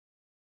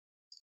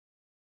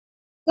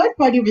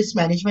third-party risk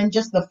management,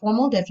 just the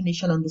formal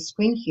definition on the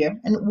screen here,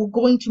 and we'll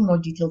go into more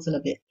details in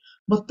a bit.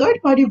 But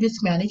third-party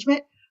risk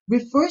management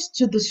refers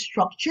to the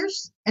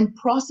structures and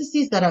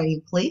processes that are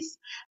in place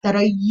that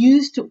are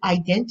used to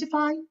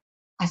identify,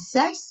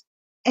 assess,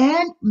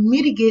 and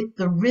mitigate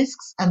the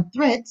risks and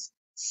threats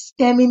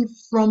stemming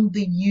from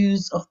the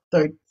use of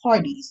third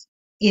parties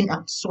in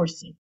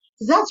outsourcing.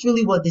 So that's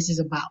really what this is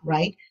about,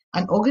 right?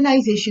 An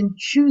organization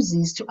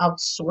chooses to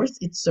outsource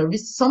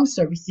some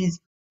services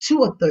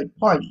to a third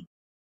party.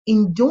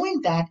 In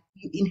doing that,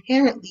 you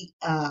inherently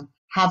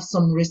have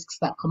some risks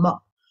that come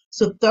up.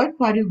 So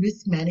third-party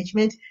risk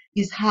management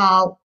is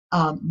how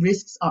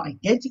risks are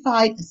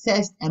identified,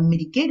 assessed, and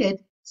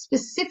mitigated,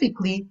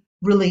 specifically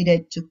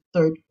related to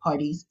third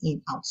parties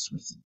in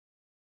outsourcing.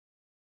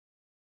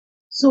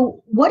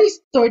 So what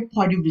is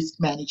third-party risk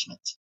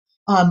management?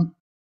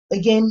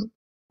 Again,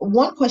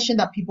 one question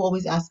that people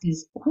always ask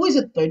is, who is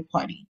a third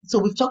party? So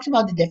we've talked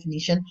about the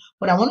definition,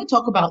 but I want to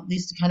talk about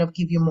this to kind of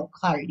give you more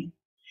clarity.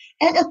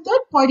 And a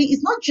third party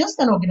is not just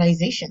an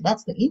organization.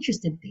 That's the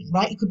interesting thing,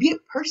 right? It could be a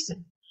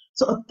person.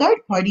 So a third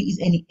party is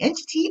any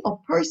entity or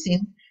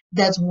person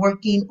that's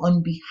working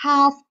on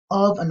behalf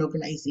of an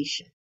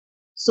organization.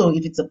 So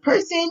if it's a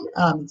person,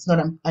 it's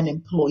not an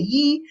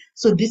employee.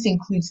 So this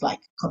includes like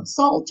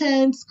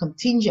consultants,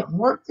 contingent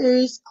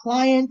workers,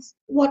 clients,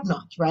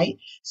 whatnot, right?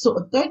 So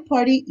a third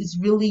party is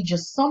really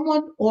just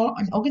someone or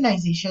an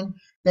organization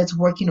that's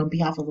working on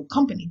behalf of a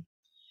company.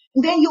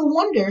 And then you'll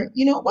wonder,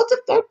 what's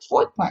a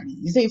fourth party?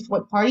 Is there a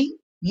fourth party?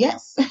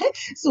 Yes.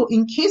 So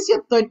in case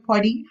your third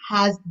party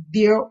has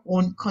their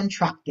own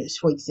contractors,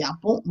 for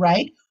example,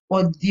 right?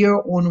 Or their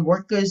own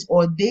workers,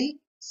 or they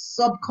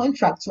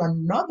subcontract to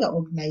another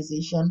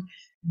organization,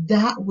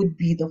 that would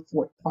be the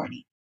fourth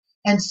party.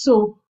 And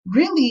so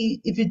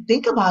really, if you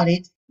think about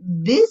it,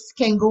 this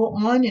can go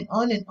on and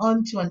on and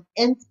on to an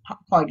nth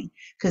party,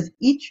 because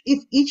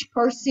if each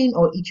person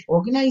or each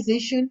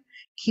organization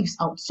keeps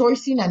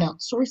outsourcing and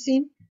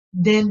outsourcing,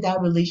 then that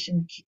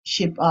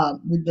relationship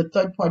with the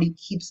third party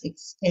keeps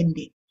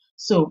extending.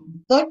 So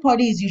third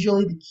party is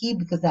usually the key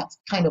because that's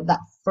kind of that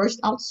first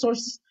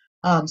outsource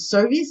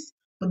service,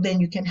 but then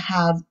you can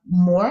have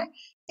more.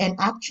 And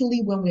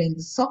actually, when we're in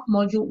the SOC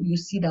module, you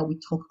see that we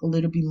talk a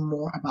little bit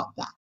more about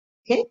that.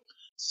 Okay,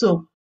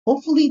 so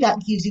hopefully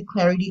that gives you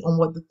clarity on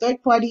what the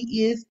third party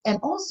is, and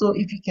also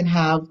if you can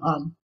have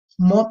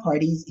more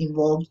parties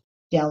involved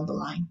down the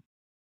line.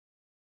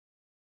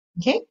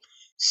 Okay,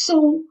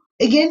 so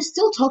again,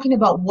 still talking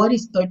about what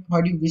is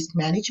third-party risk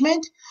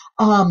management.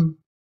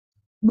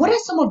 What are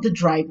some of the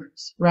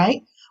drivers,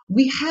 right?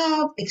 We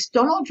have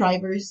external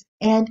drivers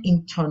and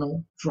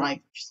internal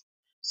drivers.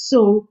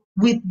 So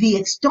with the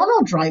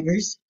external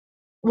drivers,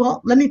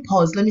 well, let me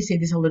pause. Let me say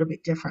this a little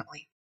bit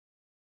differently.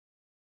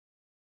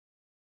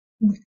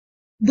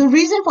 The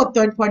reason for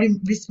third-party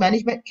risk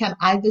management can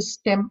either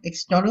stem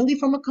externally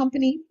from a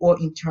company or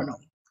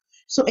internally.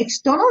 So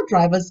external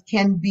drivers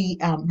can be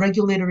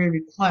regulatory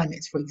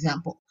requirements, for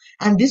example,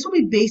 and this will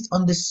be based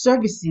on the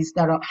services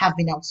that have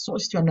been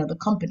outsourced to another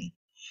company.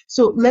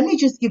 So let me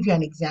just give you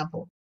an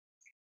example.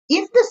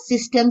 If the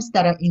systems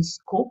that are in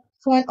scope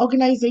for an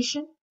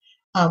organization,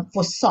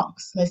 for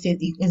SOCs, let's say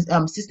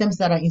systems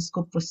that are in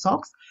scope for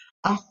SOCs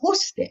are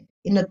hosted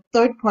in a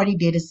third-party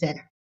data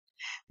center,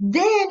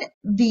 then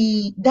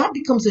that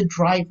becomes a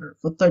driver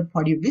for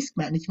third-party risk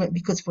management,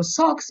 because for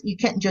SOCs, you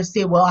can't just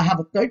say, well, I have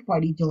a third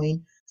party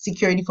doing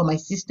security for my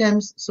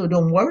systems, so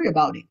don't worry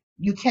about it.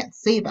 You can't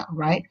say that,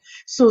 right?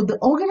 So the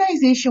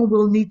organization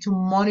will need to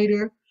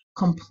monitor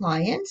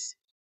compliance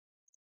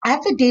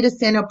at the data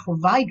center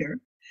provider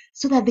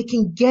so that they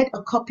can get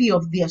a copy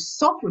of their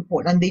SOC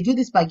report. And they do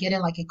this by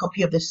getting like a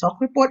copy of the SOC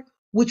report,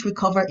 which we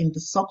cover in the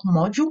SOC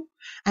module.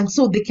 And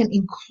so they can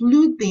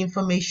include the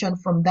information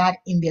from that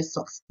in their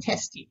SOC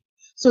testing.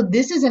 So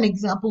this is an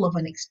example of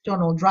an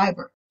external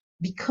driver,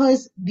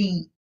 because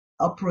the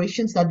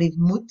operations that they've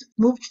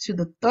moved to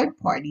the third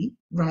party,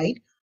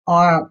 right,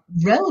 are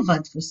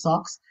relevant for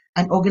SOCs.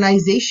 An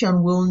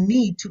organization will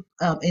need to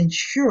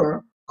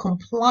ensure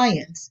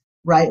compliance,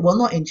 right? Well,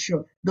 not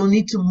ensure, they'll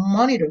need to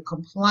monitor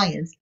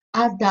compliance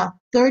at that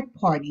third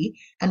party.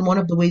 And one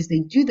of the ways they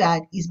do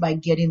that is by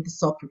getting the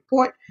SOC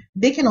report.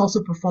 They can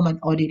also perform an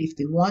audit if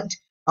they want.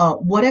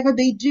 Whatever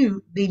they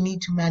do, they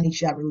need to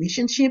manage that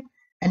relationship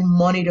and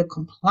monitor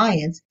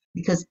compliance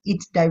because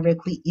it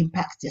directly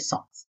impacts their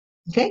SOCs.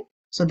 Okay,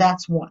 so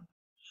that's one.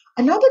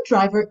 Another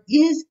driver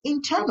is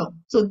internal.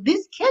 So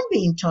this can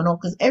be internal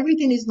because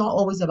everything is not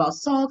always about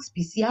SOCs,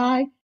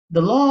 PCI,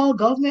 the law,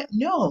 government.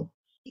 No,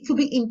 it could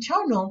be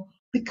internal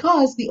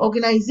because the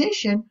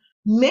organization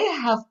may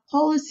have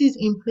policies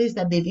in place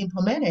that they've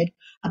implemented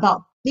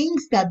about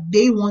things that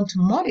they want to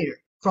monitor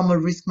from a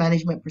risk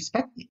management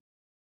perspective.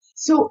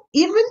 So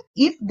even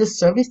if the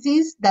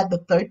services that the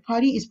third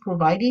party is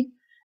providing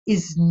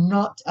is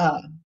not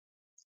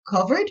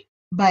covered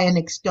by an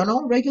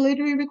external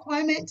regulatory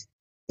requirement,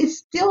 it's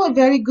still a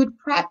very good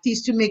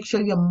practice to make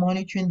sure you're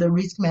monitoring the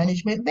risk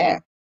management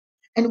there.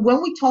 And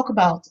when we talk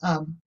about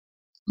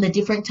the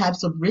different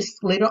types of risks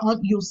later on,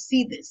 you'll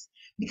see this.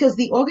 because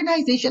the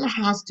organization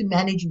has to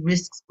manage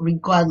risks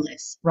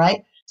regardless,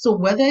 right? So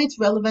whether it's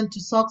relevant to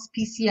SOX,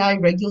 PCI,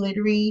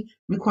 regulatory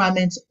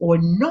requirements or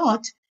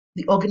not,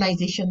 the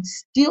organization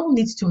still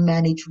needs to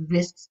manage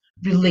risks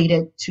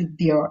related to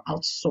their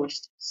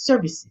outsourced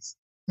services.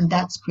 And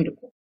that's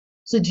critical.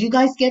 So do you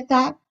guys get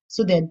that?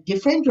 So there are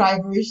different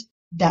drivers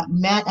that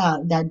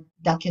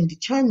can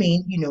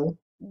determine,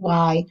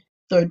 why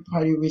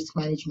third-party risk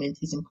management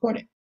is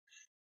important.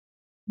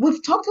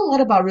 We've talked a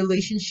lot about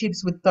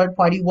relationships with third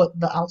party, what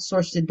the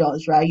outsourcer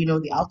does, right?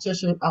 The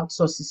outsourcer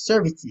outsources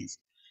services.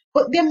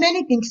 But there are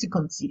many things to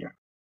consider.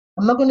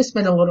 I'm not going to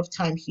spend a lot of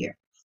time here.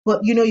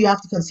 But you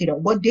have to consider,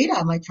 what data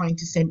am I trying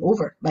to send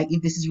over? Like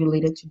if this is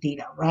related to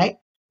data, right?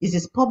 Is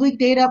this public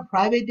data,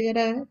 private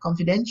data,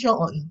 confidential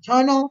or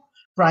internal,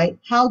 right?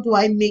 How do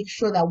I make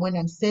sure that when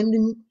I'm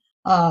sending,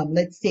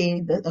 let's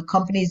say the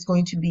company is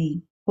going to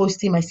be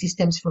hosting my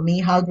systems for me,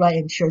 how do I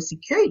ensure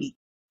security?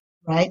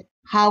 Right?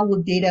 How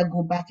will data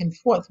go back and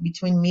forth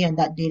between me and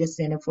that data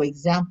center, for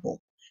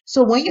example?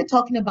 So when you're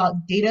talking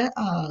about data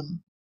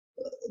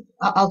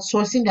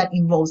outsourcing that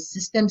involves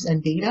systems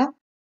and data,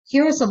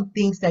 here are some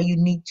things that you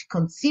need to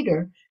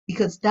consider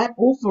because that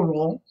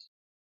overall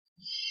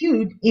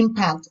should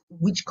impact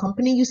which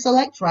company you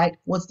select, right?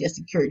 What's their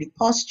security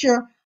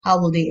posture? How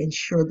will they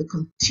ensure the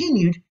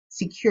continued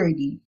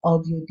security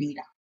of your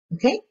data?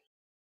 Okay?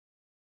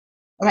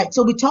 All right,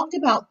 so we talked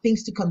about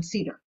things to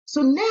consider.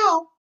 So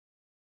now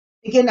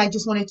again, I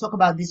just want to talk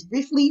about this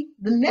briefly.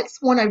 The next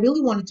one I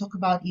really want to talk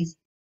about is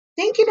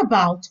thinking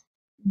about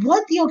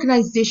what the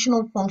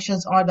organizational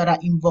functions are that are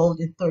involved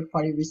in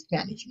third-party risk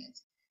management.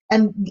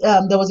 And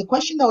there was a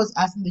question that was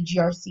asked in the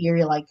GRC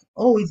area, like,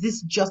 oh, is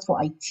this just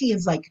for IT?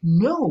 It's like,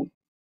 no,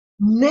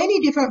 many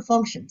different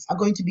functions are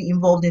going to be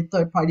involved in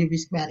third-party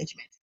risk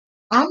management.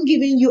 I'm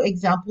giving you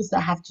examples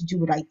that have to do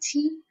with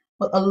IT,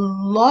 but a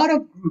lot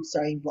of groups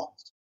are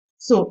involved.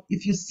 So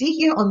if you see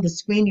here on the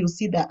screen, you'll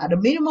see that at a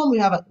minimum, we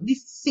have at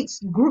least 6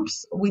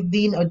 groups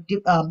within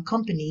a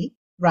company,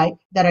 right,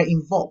 that are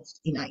involved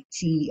in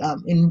IT,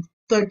 in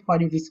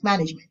third-party risk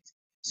management.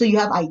 So you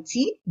have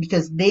IT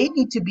because they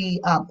need to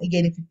be,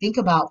 again, if you think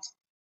about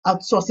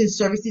outsourcing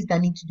services that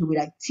need to do with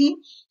IT,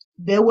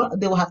 they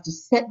will have to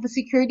set the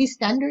security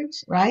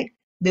standards, right?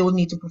 They will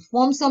need to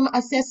perform some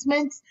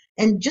assessments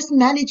and just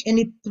manage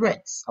any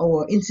threats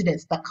or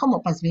incidents that come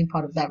up as being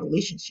part of that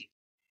relationship.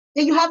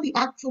 Then you have the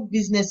actual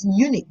business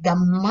unit that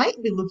might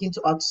be looking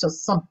to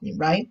outsource something,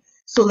 right?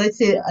 So let's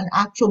say an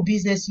actual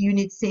business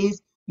unit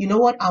says, you know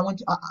what, I want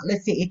to,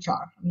 let's say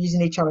HR. I'm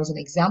using HR as an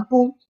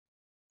example.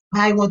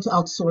 I want to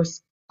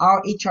outsource our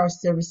HR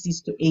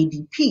services to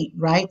ADP,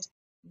 right?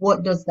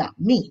 What does that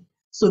mean?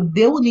 So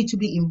they will need to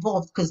be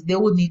involved because they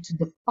will need to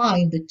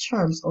define the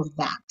terms of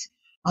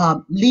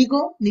that.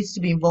 Legal needs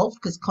to be involved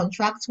because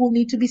contracts will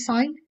need to be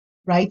signed,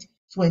 right?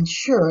 To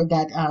ensure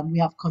that we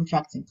have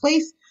contracts in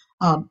place.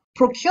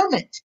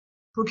 Procurement.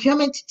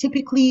 Procurement,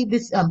 typically,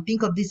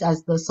 think of this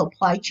as the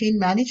supply chain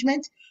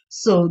management.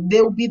 So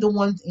they'll be the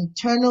ones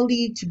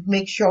internally to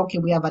make sure, okay,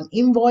 we have an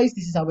invoice.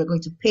 This is how we're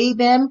going to pay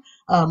them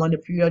on a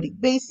periodic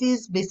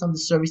basis based on the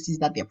services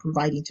that they're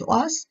providing to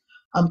us.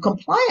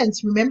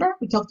 Compliance, remember,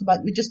 we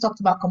just talked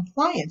about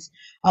compliance.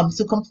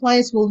 So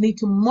compliance will need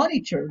to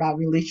monitor that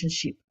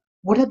relationship.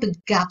 What are the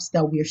gaps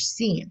that we're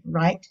seeing,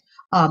 right?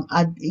 Are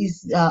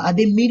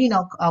they meeting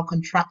our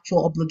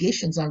contractual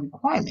obligations and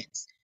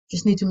requirements?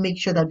 Just need to make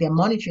sure that they're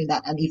monitoring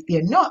that. And if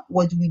they're not,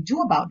 what do we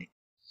do about it?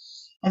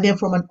 And then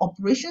from an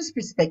operations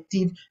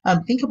perspective,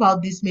 think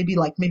about this maybe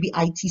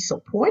IT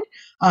support.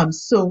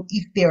 So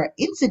if there are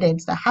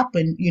incidents that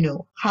happen,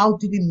 how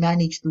do we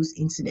manage those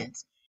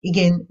incidents?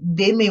 Again,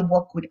 they may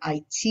work with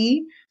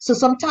IT. So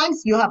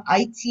sometimes you have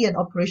IT and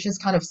operations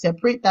kind of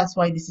separate. That's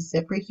why this is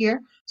separate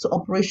here. So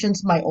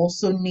operations might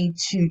also need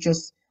to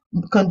just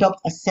conduct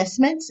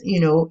assessments,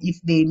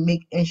 if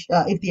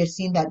they're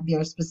seeing that there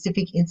are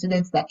specific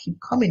incidents that keep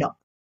coming up.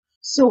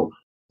 So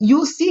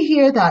you'll see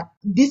here that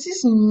this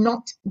is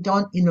not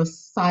done in a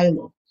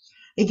silo.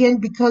 Again,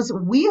 because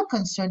we are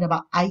concerned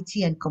about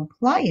IT and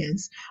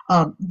compliance,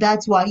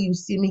 that's why you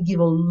see me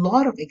give a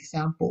lot of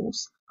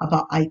examples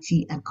about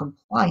IT and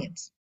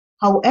compliance.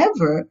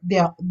 However,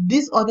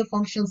 these other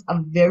functions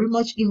are very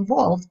much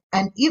involved.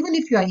 And even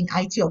if you are in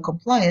IT or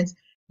compliance,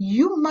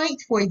 you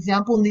might, for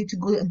example, need to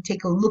go and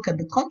take a look at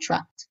the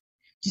contract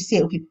to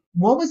say, okay,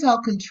 what was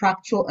our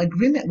contractual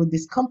agreement with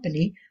this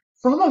company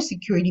from a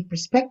security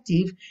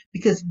perspective?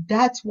 Because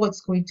that's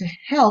what's going to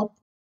help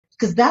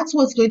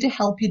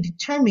you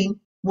determine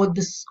what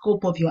the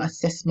scope of your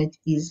assessment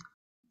is,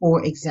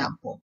 for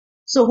example.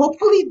 So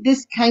hopefully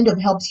this kind of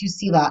helps you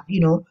see that,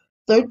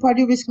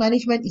 third-party risk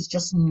management is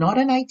just not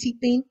an IT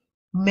thing.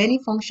 Many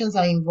functions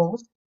are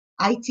involved.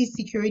 IT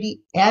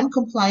security and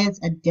compliance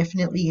are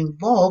definitely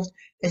involved,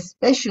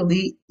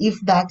 especially if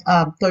that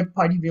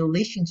third-party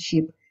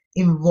relationship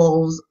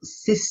involves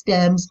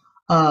systems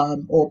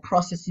or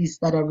processes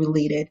that are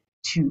related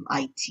to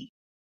IT.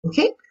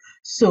 Okay,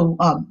 so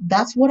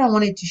that's what I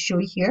wanted to show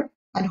you here,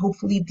 and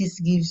hopefully this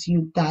gives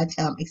you that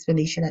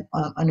explanation and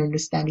an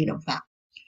understanding of that.